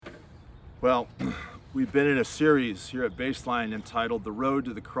Well, we've been in a series here at Baseline entitled The Road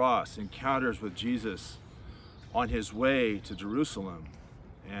to the Cross, Encounters with Jesus on his way to Jerusalem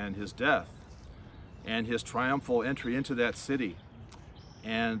and his death and his triumphal entry into that city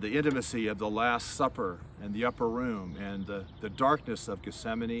and the intimacy of the Last Supper and the upper room and the darkness of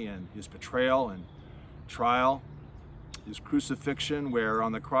Gethsemane and his betrayal and trial, his crucifixion, where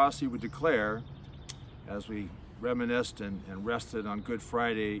on the cross he would declare, as we reminisced and rested on Good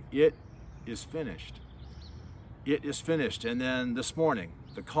Friday, "It is finished. It is finished." And then this morning,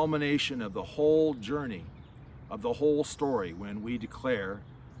 the culmination of the whole journey, of the whole story, when we declare,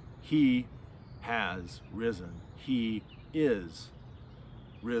 He has risen. He is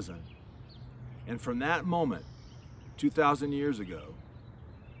risen. And from that moment, 2,000 years ago,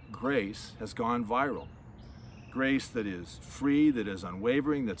 grace has gone viral. Grace that is free, that is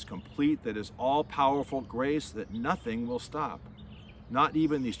unwavering, that's complete, that is all-powerful, grace that nothing will stop. Not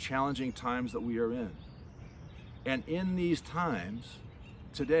even these challenging times that we are in. And in these times,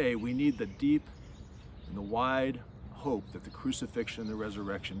 today, we need the deep and the wide hope that the crucifixion and the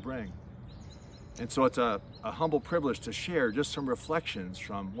resurrection bring. And so it's a humble privilege to share just some reflections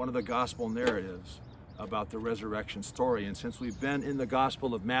from one of the gospel narratives about the resurrection story. And since we've been in the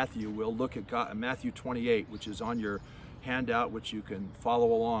Gospel of Matthew, we'll look at Matthew 28, which is on your handout, which you can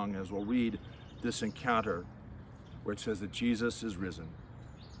follow along as we'll read this encounter where it says that Jesus is risen.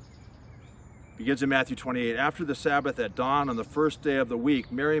 It begins in Matthew 28. After the Sabbath at dawn on the first day of the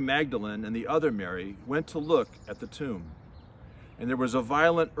week, Mary Magdalene and the other Mary went to look at the tomb. And there was a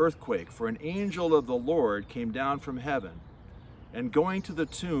violent earthquake, for an angel of the Lord came down from heaven. And going to the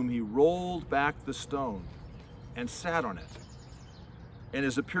tomb, he rolled back the stone and sat on it. And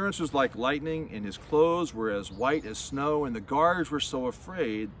his appearance was like lightning, and his clothes were as white as snow, and the guards were so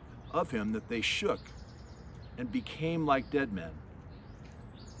afraid of him that they shook and became like dead men.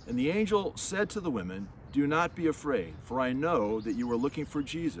 And the angel said to the women, "Do not be afraid, for I know that you are looking for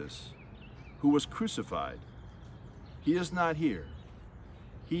Jesus, who was crucified. He is not here.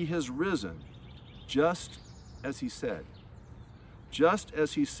 He has risen, just as he said. Just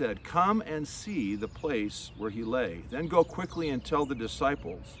as he said, come and see the place where he lay. Then go quickly and tell the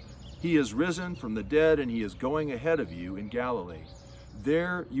disciples, he is risen from the dead, and he is going ahead of you in Galilee.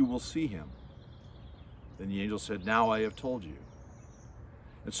 There you will see him." Then the angel said, "Now I have told you."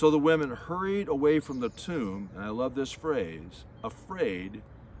 And so the women hurried away from the tomb, and I love this phrase, afraid,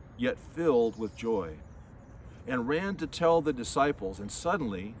 yet filled with joy, and ran to tell the disciples. And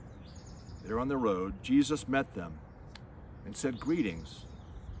suddenly, there on the road, Jesus met them and said, "Greetings."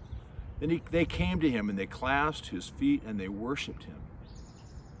 Then they came to him, and they clasped his feet, and they worshiped him.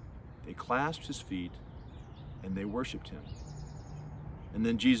 They clasped his feet, and they worshiped him. And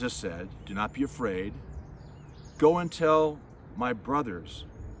then Jesus said, "Do not be afraid. Go and tell my brothers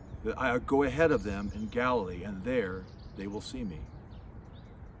that I go ahead of them in Galilee, and there they will see me."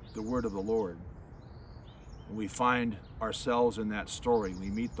 The word of the Lord. And we find ourselves in that story. We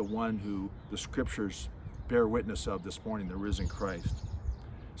meet the one who the scriptures bear witness of this morning, the risen Christ.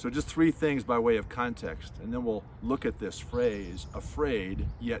 So just three things by way of context, and then we'll look at this phrase, afraid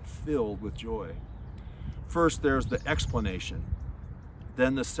yet filled with joy. First, there's the explanation,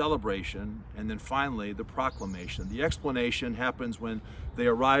 then the celebration, and then finally the proclamation. The explanation happens when they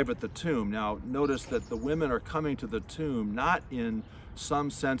arrive at the tomb. Now, notice that the women are coming to the tomb not in some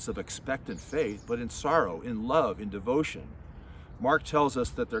sense of expectant faith, but in sorrow, in love, in devotion. Mark tells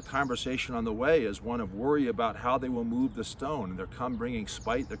us that their conversation on the way is one of worry about how they will move the stone. They're coming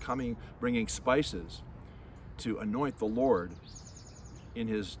bringing spices to anoint the Lord in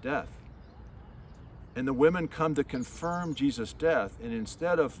his death. And the women come to confirm Jesus' death, and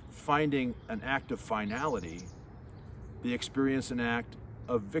instead of finding an act of finality, they experience an act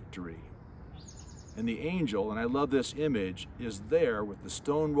of victory. And the angel, and I love this image, is there with the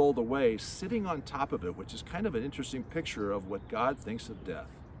stone rolled away, sitting on top of it, which is kind of an interesting picture of what God thinks of death,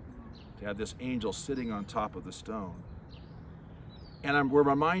 to have this angel sitting on top of the stone. And we're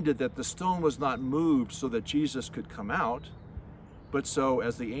reminded that the stone was not moved so that Jesus could come out, but so,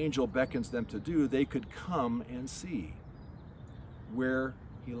 as the angel beckons them to do, they could come and see where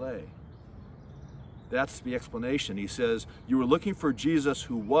he lay. That's the explanation. He says, you were looking for Jesus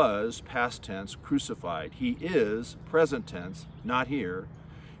who was, past tense, crucified. He is, present tense, not here.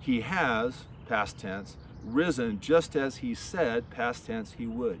 He has, past tense, risen just as he said, past tense, he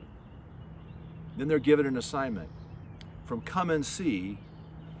would. Then they're given an assignment from come and see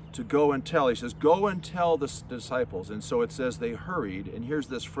to go and tell. He says, go and tell the disciples. And so it says they hurried, and here's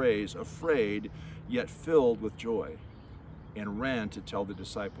this phrase, afraid yet filled with joy, and ran to tell the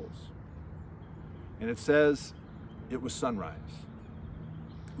disciples. And it says it was sunrise.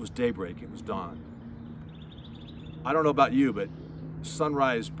 It was daybreak, it was dawn. I don't know about you, but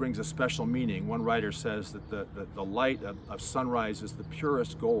sunrise brings a special meaning. One writer says that the light of sunrise is the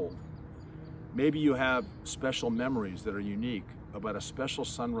purest gold. Maybe you have special memories that are unique about a special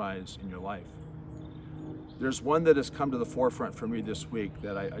sunrise in your life. There's one that has come to the forefront for me this week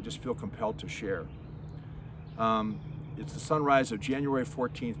that I just feel compelled to share. It's the sunrise of January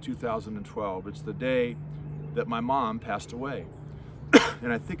 14th, 2012. It's the day that my mom passed away.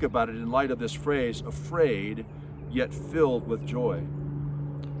 And I think about it in light of this phrase, afraid yet filled with joy.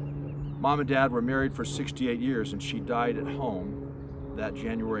 Mom and Dad were married for 68 years and she died at home that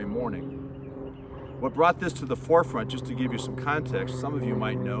January morning. What brought this to the forefront, just to give you some context, some of you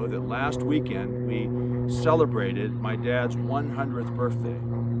might know that last weekend we celebrated my dad's 100th birthday.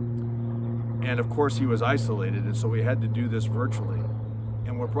 And of course he was isolated, and so we had to do this virtually.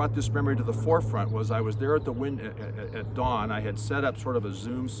 And what brought this memory to the forefront was I was there at the window at dawn. I had set up sort of a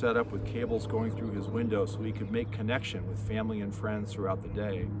Zoom setup with cables going through his window so he could make connection with family and friends throughout the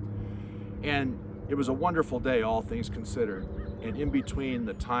day. And it was a wonderful day, all things considered. And in between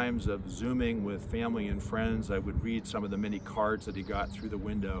the times of Zooming with family and friends, I would read some of the many cards that he got through the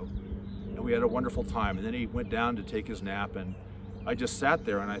window. And we had a wonderful time. And then he went down to take his nap, and I just sat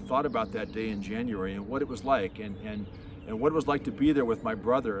there and I thought about that day in January and what it was like, and what it was like to be there with my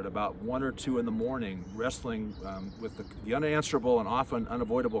brother at about 1 or 2 in the morning, wrestling with the unanswerable and often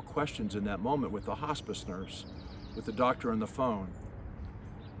unavoidable questions in that moment with the hospice nurse, with the doctor on the phone,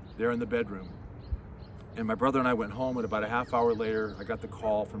 there in the bedroom. And my brother and I went home, and about a half hour later, I got the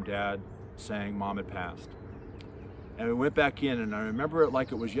call from Dad saying Mom had passed. And we went back in, and I remember it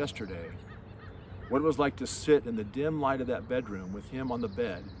like it was yesterday, what it was like to sit in the dim light of that bedroom with him on the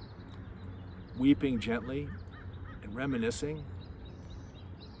bed, weeping gently and reminiscing,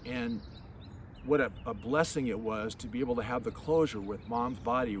 and what a blessing it was to be able to have the closure with Mom's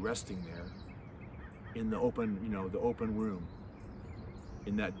body resting there in the open, the open room,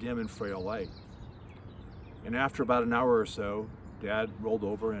 in that dim and frail light. And after about an hour or so, Dad rolled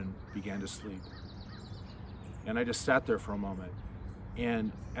over and began to sleep. And I just sat there for a moment.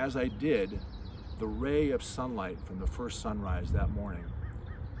 And as I did, the ray of sunlight from the first sunrise that morning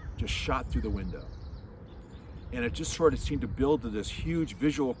just shot through the window. And it just sort of seemed to build to this huge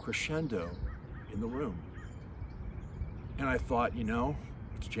visual crescendo in the room. And I thought,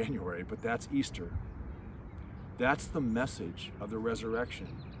 it's January, but that's Easter. That's the message of the resurrection.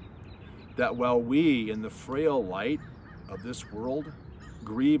 That while we, in the frail light of this world,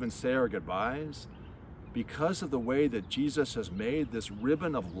 grieve and say our goodbyes, because of the way that Jesus has made this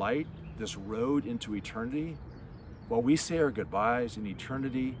ribbon of light, this road into eternity, while we say our goodbyes in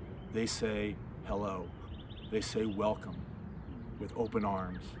eternity, they say hello. They say welcome with open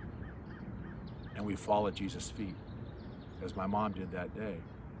arms. And we fall at Jesus' feet, as my mom did that day.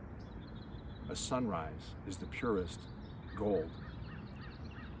 A sunrise is the purest gold.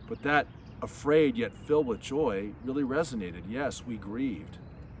 But that afraid yet filled with joy really resonated. Yes, we grieved,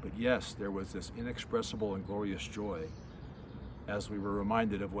 but yes, there was this inexpressible and glorious joy as we were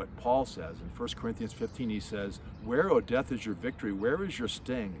reminded of what Paul says. In 1 Corinthians 15, he says, "Where, O death, is your victory? Where is your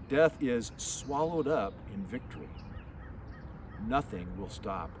sting? Death is swallowed up in victory. Nothing will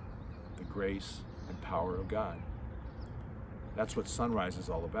stop the grace and power of God." That's what sunrise is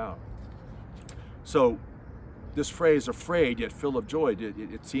all about. So this phrase, afraid yet full of joy,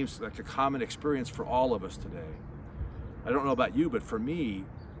 it seems like a common experience for all of us today. I don't know about you, but for me,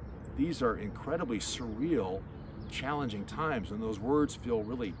 these are incredibly surreal, challenging times, and those words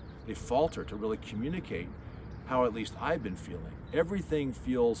they falter to really communicate how at least I've been feeling. Everything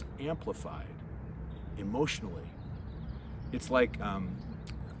feels amplified emotionally. It's like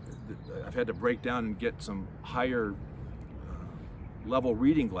I've had to break down and get some higher level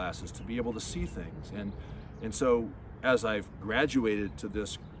reading glasses to be able to see things. And so as I've graduated to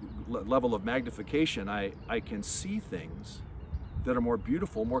this level of magnification, I can see things that are more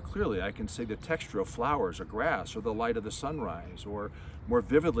beautiful, more clearly. I can see the texture of flowers or grass or the light of the sunrise, or more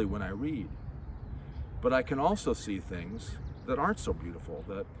vividly when I read. But I can also see things that aren't so beautiful,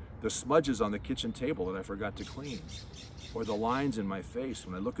 the smudges on the kitchen table that I forgot to clean, or the lines in my face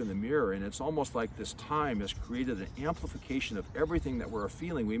when I look in the mirror. And it's almost like this time has created an amplification of everything that we're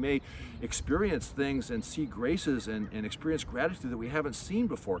feeling. We may experience things and see graces and experience gratitude that we haven't seen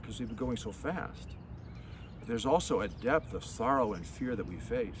before because we've been going so fast. But there's also a depth of sorrow and fear that we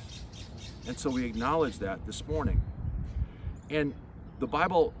face. And so we acknowledge that this morning. And the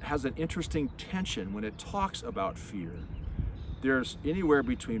Bible has an interesting tension when it talks about fear. There's anywhere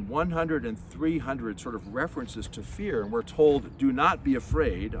between 100 and 300 sort of references to fear, and we're told, do not be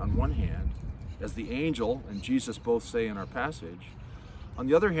afraid on one hand, as the angel and Jesus both say in our passage. On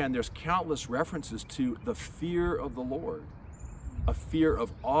the other hand, there's countless references to the fear of the Lord, a fear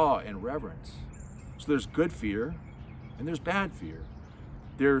of awe and reverence. So there's good fear and there's bad fear.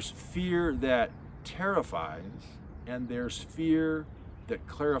 There's fear that terrifies and there's fear that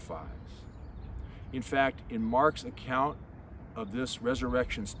clarifies. In fact, in Mark's account of this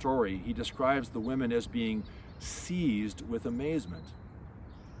resurrection story, he describes the women as being seized with amazement.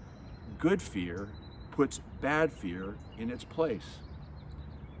 Good fear puts bad fear in its place.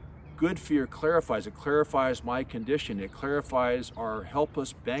 Good fear clarifies. It clarifies my condition. It clarifies our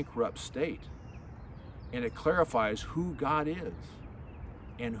helpless, bankrupt state. And it clarifies who God is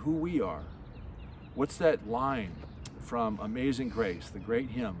and who we are. What's that line from Amazing Grace, the great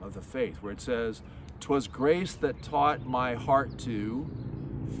hymn of the faith, where it says, "'Twas grace that taught my heart to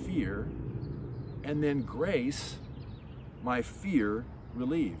fear, and then grace my fear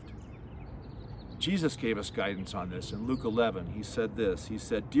relieved." Jesus gave us guidance on this in Luke 11. He said this, he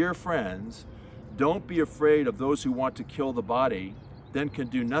said, "Dear friends, don't be afraid of those who want to kill the body, then can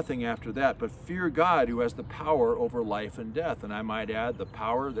do nothing after that, but fear God who has the power over life and death." And I might add, the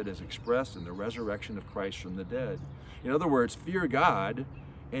power that is expressed in the resurrection of Christ from the dead. In other words, fear God,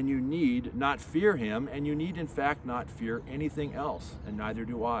 and you need not fear him, and you need in fact not fear anything else, and neither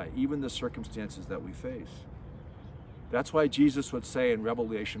do I, even the circumstances that we face. That's why Jesus would say in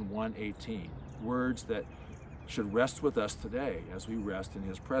Revelation 1:18, words that should rest with us today as we rest in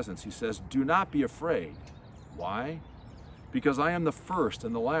his presence. He says, "Do not be afraid." Why? "Because I am the first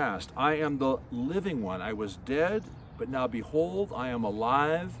and the last. I am the living one. I was dead, but now behold, I am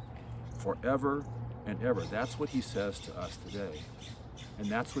alive forever and ever." That's what he says to us today. And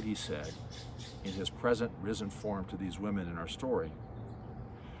that's what he said in his present risen form to these women in our story.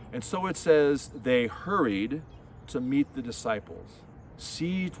 And so it says, they hurried to meet the disciples.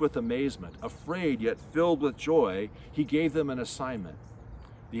 Seized with amazement, afraid yet filled with joy, he gave them an assignment.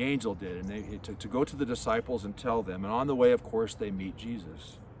 The angel did, and they to go to the disciples and tell them. And on the way, of course, they meet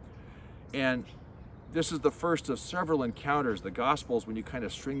Jesus. And this is the first of several encounters. The Gospels, when you kind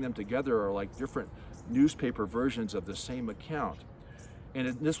of string them together, are like different newspaper versions of the same account. And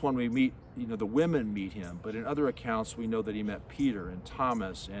in this one we meet, the women meet him, but in other accounts we know that he met Peter and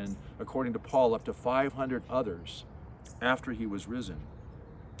Thomas, and according to Paul, up to 500 others after he was risen.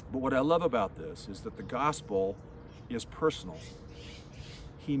 But what I love about this is that the gospel is personal.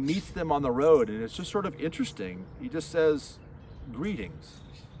 He meets them on the road, and it's just sort of interesting. He just says, "Greetings."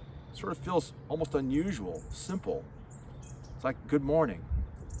 It sort of feels almost unusual, simple. It's like, "Good morning."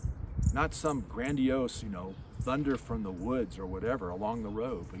 Not some grandiose, thunder from the woods or whatever along the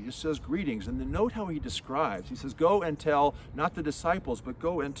road, but he just says greetings. And then note how he describes. He says, "Go and tell, not the disciples, but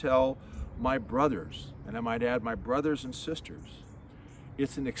go and tell my brothers." And I might add, my brothers and sisters.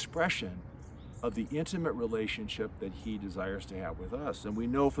 It's an expression of the intimate relationship that he desires to have with us. And we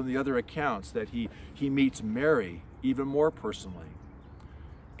know from the other accounts that he meets Mary even more personally.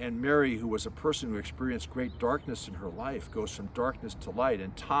 And Mary, who was a person who experienced great darkness in her life, goes from darkness to light.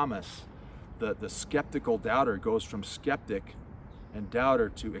 And Thomas, the skeptical doubter, goes from skeptic and doubter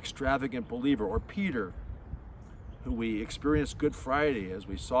to extravagant believer. Or Peter, who we experienced Good Friday as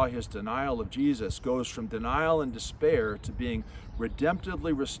we saw his denial of Jesus, goes from denial and despair to being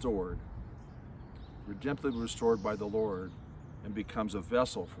redemptively restored by the Lord, and becomes a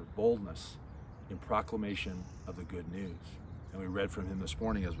vessel for boldness in proclamation of the good news. And we read from him this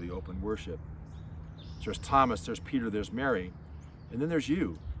morning as we opened worship. So there's Thomas, there's Peter, there's Mary, and then there's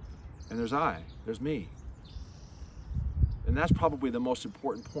you, and there's I, there's me. And that's probably the most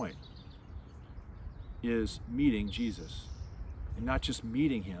important point, is meeting Jesus. And not just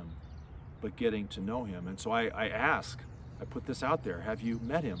meeting him, but getting to know him. And so I put this out there, have you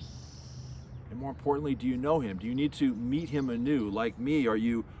met him? And more importantly, do you know him? Do you need to meet him anew? Like me, are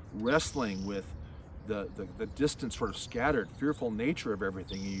you wrestling with the distant, sort of scattered, fearful nature of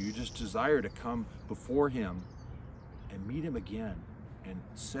everything, and you just desire to come before him and meet him again and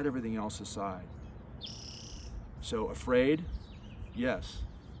set everything else aside? So afraid? Yes.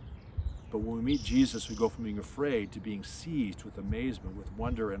 But when we meet Jesus, we go from being afraid to being seized with amazement, with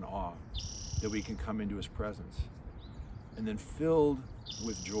wonder and awe, that we can come into his presence. And then filled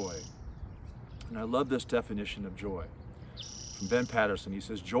with joy. And I love this definition of joy. From Ben Patterson, he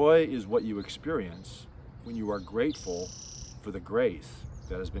says, "Joy is what you experience when you are grateful for the grace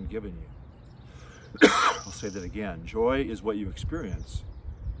that has been given you." I'll say that again. Joy is what you experience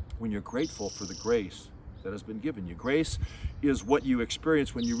when you're grateful for the grace that has been given you. Grace is what you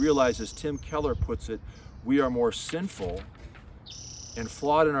experience when you realize, as Tim Keller puts it, we are more sinful and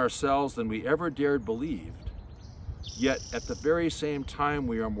flawed in ourselves than we ever dared believe. Yet at the very same time,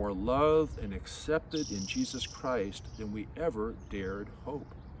 we are more loved and accepted in Jesus Christ than we ever dared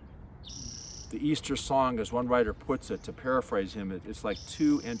hope. The Easter song, as one writer puts it, to paraphrase him, it's like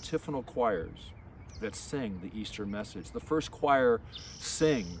two antiphonal choirs that sing the Easter message. The first choir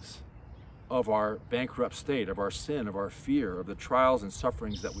sings of our bankrupt state, of our sin, of our fear, of the trials and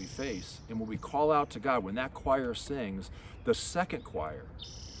sufferings that we face. And when we call out to God, when that choir sings, the second choir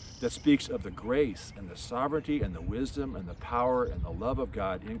that speaks of the grace and the sovereignty and the wisdom and the power and the love of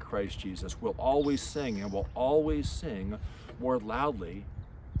God in Christ Jesus will always sing, and will always sing more loudly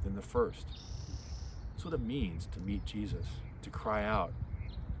than the first. That's what it means to meet Jesus, to cry out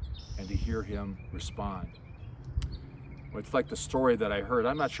and to hear him respond. Well, it's like the story that I heard.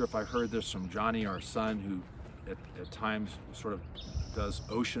 I'm not sure if I heard this from Johnny, our son, who at times sort of does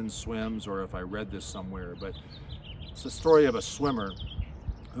ocean swims, or if I read this somewhere, but it's the story of a swimmer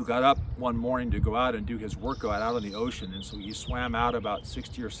who got up one morning to go out and do his workout out on the ocean. And so he swam out about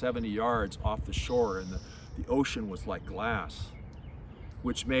 60 or 70 yards off the shore, and the ocean was like glass,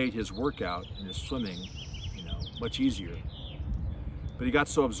 which made his workout and his swimming, much easier. But he got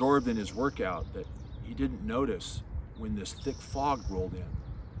so absorbed in his workout that he didn't notice when this thick fog rolled in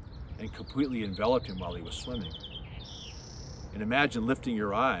and completely enveloped him while he was swimming. And imagine lifting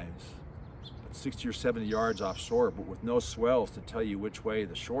your eyes at 60 or 70 yards offshore, but with no swells to tell you which way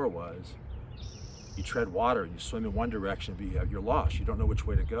the shore was. You tread water and you swim in one direction, but you're lost. You don't know which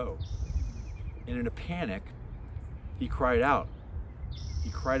way to go. And in a panic, he cried out. He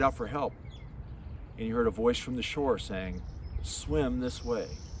cried out for help. And he heard a voice from the shore saying, "Swim this way."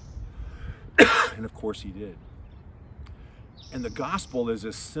 And of course he did. And the gospel is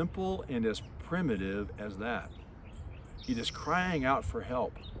as simple and as primitive as that. It is crying out for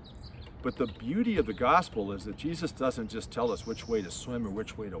help. But the beauty of the gospel is that Jesus doesn't just tell us which way to swim or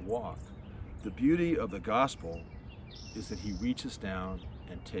which way to walk. The beauty of the gospel is that he reaches down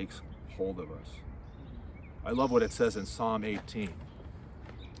and takes hold of us. I love what it says in Psalm 18.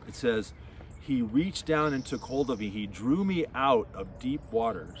 It says, "He reached down and took hold of me. He drew me out of deep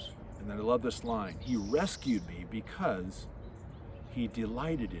waters." And then I love this line, "He rescued me because he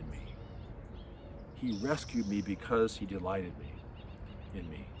delighted in me." He rescued me because he delighted in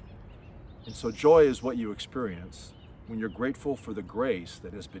me. And so joy is what you experience when you're grateful for the grace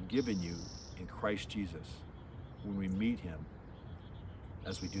that has been given you in Christ Jesus, when we meet him,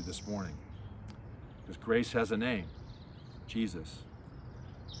 as we do this morning. Because grace has a name, Jesus.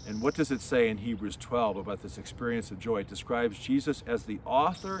 And what does it say in Hebrews 12 about this experience of joy? It describes Jesus as the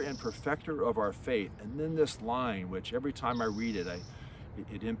author and perfecter of our faith. And then this line, which every time I read it,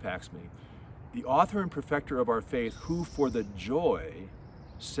 it impacts me. The author and perfecter of our faith, who for the joy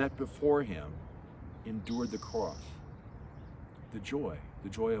set before him endured the cross. The joy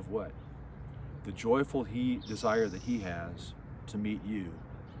of what? The joyful desire that he has to meet you,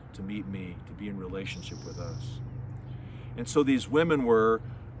 to meet me, to be in relationship with us. And so these women were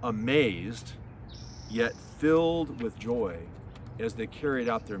amazed, yet filled with joy as they carried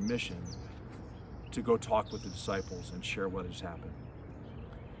out their mission to go talk with the disciples and share what has happened.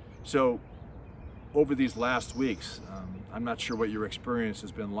 So over these last weeks, I'm not sure what your experience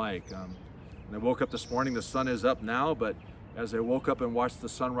has been like. When I woke up this morning, the sun is up now, but as I woke up and watched the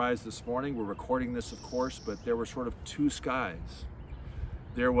sunrise this morning, we're recording this of course, but there were sort of two skies.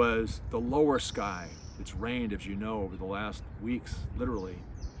 There was the lower sky. It's rained, as you know, over the last weeks, literally.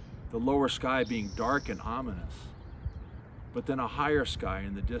 The lower sky being dark and ominous, but then a higher sky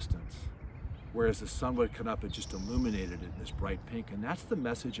in the distance, whereas the sun would come up and just illuminated it in this bright pink. And that's the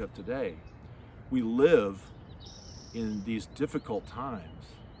message of today. We live in these difficult times,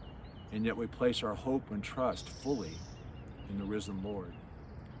 and yet we place our hope and trust fully in the risen Lord.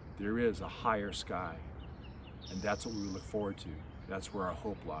 There is a higher sky, and that's what we look forward to. That's where our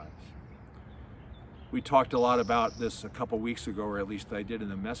hope lies. We talked a lot about this a couple weeks ago, or at least I did in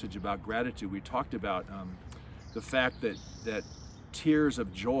the message about gratitude. We talked about the fact that tears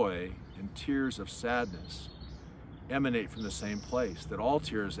of joy and tears of sadness emanate from the same place, that all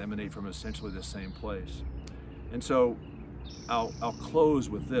tears emanate from essentially the same place. And so I'll close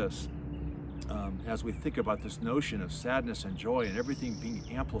with this as we think about this notion of sadness and joy and everything being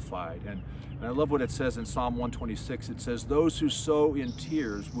amplified. And I love what it says in Psalm 126. It says, "Those who sow in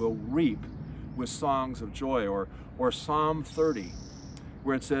tears will reap with songs of joy," or Psalm 30,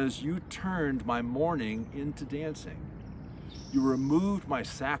 where it says, "You turned my mourning into dancing. You removed my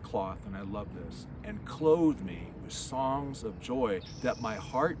sackcloth," and I love this, "and clothed me with songs of joy, that my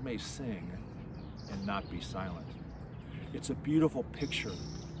heart may sing and not be silent." It's a beautiful picture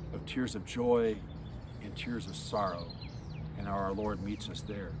of tears of joy and tears of sorrow, and how our Lord meets us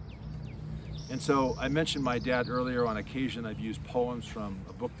there. And so I mentioned my dad earlier. On occasion, I've used poems from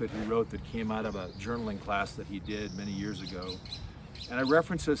a book that he wrote that came out of a journaling class that he did many years ago. And I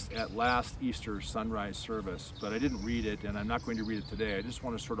referenced this at last Easter sunrise service, but I didn't read it, and I'm not going to read it today. I just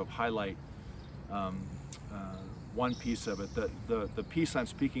want to sort of highlight one piece of it. The piece I'm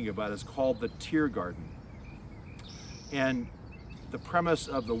speaking about is called The Tear Garden. And the premise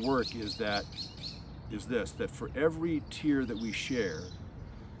of the work is that for every tear that we share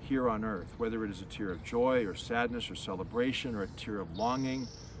here on earth, whether it is a tear of joy or sadness or celebration or a tear of longing,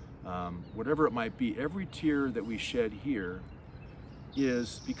 whatever it might be, every tear that we shed here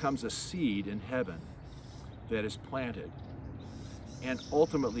becomes a seed in heaven that is planted and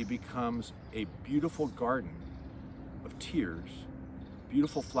ultimately becomes a beautiful garden of tears,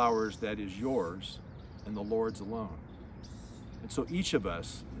 beautiful flowers that is yours and the Lord's alone. And so each of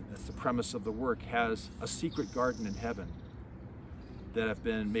us, that's the premise of the work, has a secret garden in heaven that have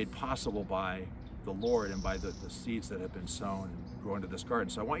been made possible by the Lord and by the seeds that have been sown and grow into this garden.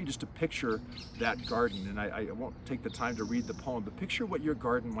 So I want you just to picture that garden, and I won't take the time to read the poem, but picture what your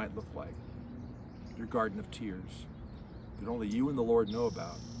garden might look like. Your garden of tears that only you and the Lord know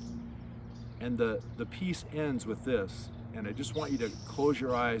about. And the piece ends with this, and I just want you to close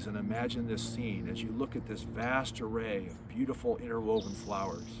your eyes and imagine this scene as you look at this vast array of beautiful interwoven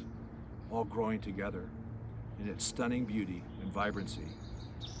flowers all growing together in its stunning beauty and vibrancy.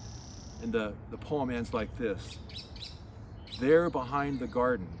 And the poem ends like this. There behind the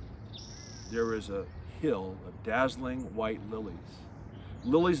garden, there is a hill of dazzling white lilies.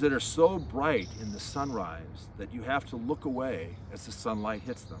 Lilies that are so bright in the sunrise that you have to look away as the sunlight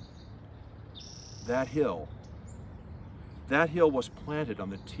hits them. That hill was planted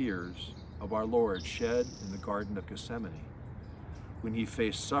on the tears of our Lord shed in the Garden of Gethsemane when he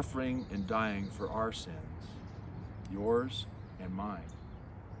faced suffering and dying for our sins, yours and mine.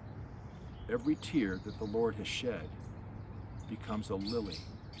 Every tear that the Lord has shed becomes a lily.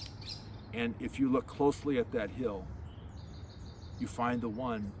 And if you look closely at that hill, you find the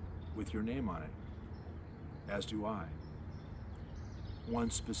one with your name on it, as do I. One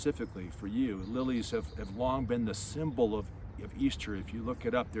specifically for you. Lilies have long been the symbol of Easter. If you look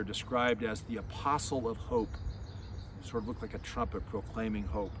it up, they're described as the apostle of hope. They sort of look like a trumpet proclaiming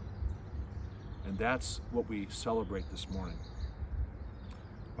hope. And that's what we celebrate this morning.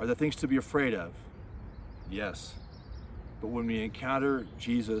 Are there things to be afraid of? Yes. But when we encounter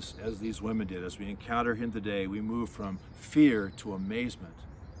Jesus, as these women did, as we encounter him today, we move from fear to amazement.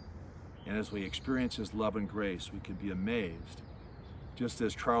 And as we experience his love and grace, we can be amazed, just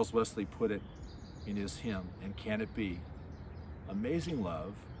as Charles Wesley put it in his hymn, And Can It Be? Amazing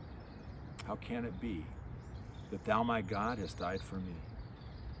love, how can it be that thou, my God, hast died for me?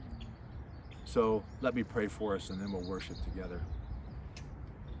 So let me pray for us, and then we'll worship together.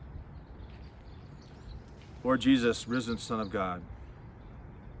 Lord Jesus, risen Son of God,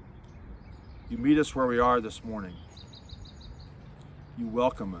 you meet us where we are this morning. You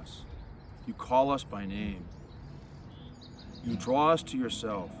welcome us. You call us by name. You draw us to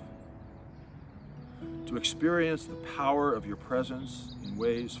yourself to experience the power of your presence in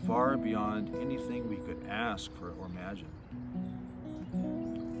ways far beyond anything we could ask for or imagine.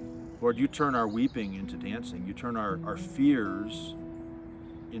 Lord, you turn our weeping into dancing. You turn our fears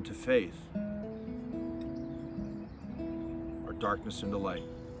into faith. Darkness into light.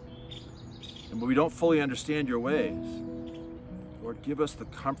 And when we don't fully understand your ways, Lord, give us the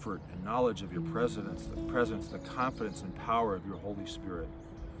comfort and knowledge of your presence, the confidence and power of your Holy Spirit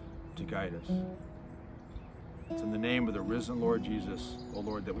to guide us. It's in the name of the risen Lord Jesus, O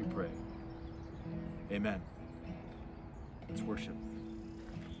Lord, that we pray. Amen. Let's worship.